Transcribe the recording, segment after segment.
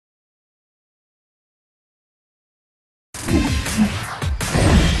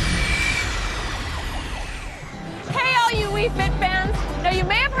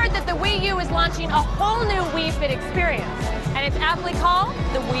Fit U is launching a whole new Wii Fit experience, and it's aptly called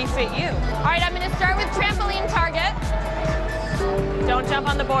the Wii Fit U. All right, I'm going to start with trampoline target. Don't jump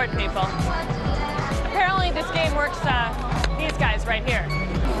on the board, people. Apparently this game works, these guys right here.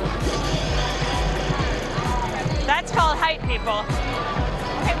 That's called height, people.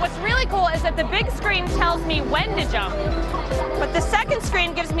 Okay, what's really cool is that the big screen tells me when to jump, but the second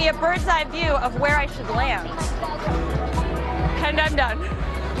screen gives me a bird's eye view of where I should land. And I'm done.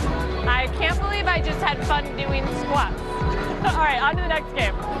 I can't believe I just had fun doing squats. All right, on to the next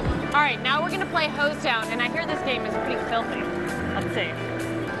game. All right, now we're gonna play hose down, and I hear this game is pretty filthy. Let's see.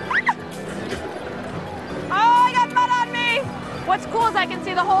 Oh, I got mud on me! What's cool is I can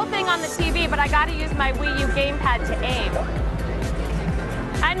see the whole thing on the TV, but I gotta use my Wii U gamepad to aim.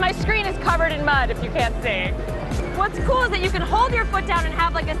 And my screen is covered in mud, if you can't see. What's cool is that you can hold your foot down and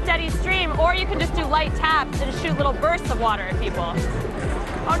have like a steady stream, or you can just do light taps and shoot little bursts of water at people.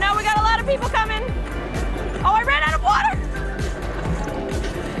 Oh no, we got a lot of people coming. Oh, I ran out of water.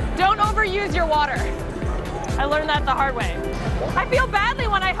 Don't overuse your water. I learned that the hard way. I feel badly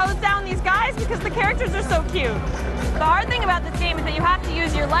when I hose down these guys because the characters are so cute. The hard thing about this game is that you have to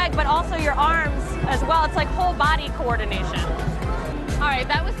use your leg, but also your arms as well. It's like whole body coordination. All right,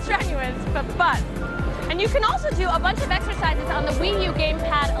 that was strenuous, but fun. And you can also do a bunch of exercises on the Wii U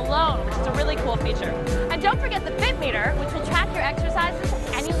gamepad alone, which is a really cool feature. And don't forget the Fit Meter, which will track your exercises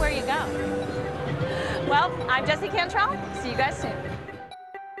anywhere you go. Well, I'm Jessie Cantrell. See you guys soon.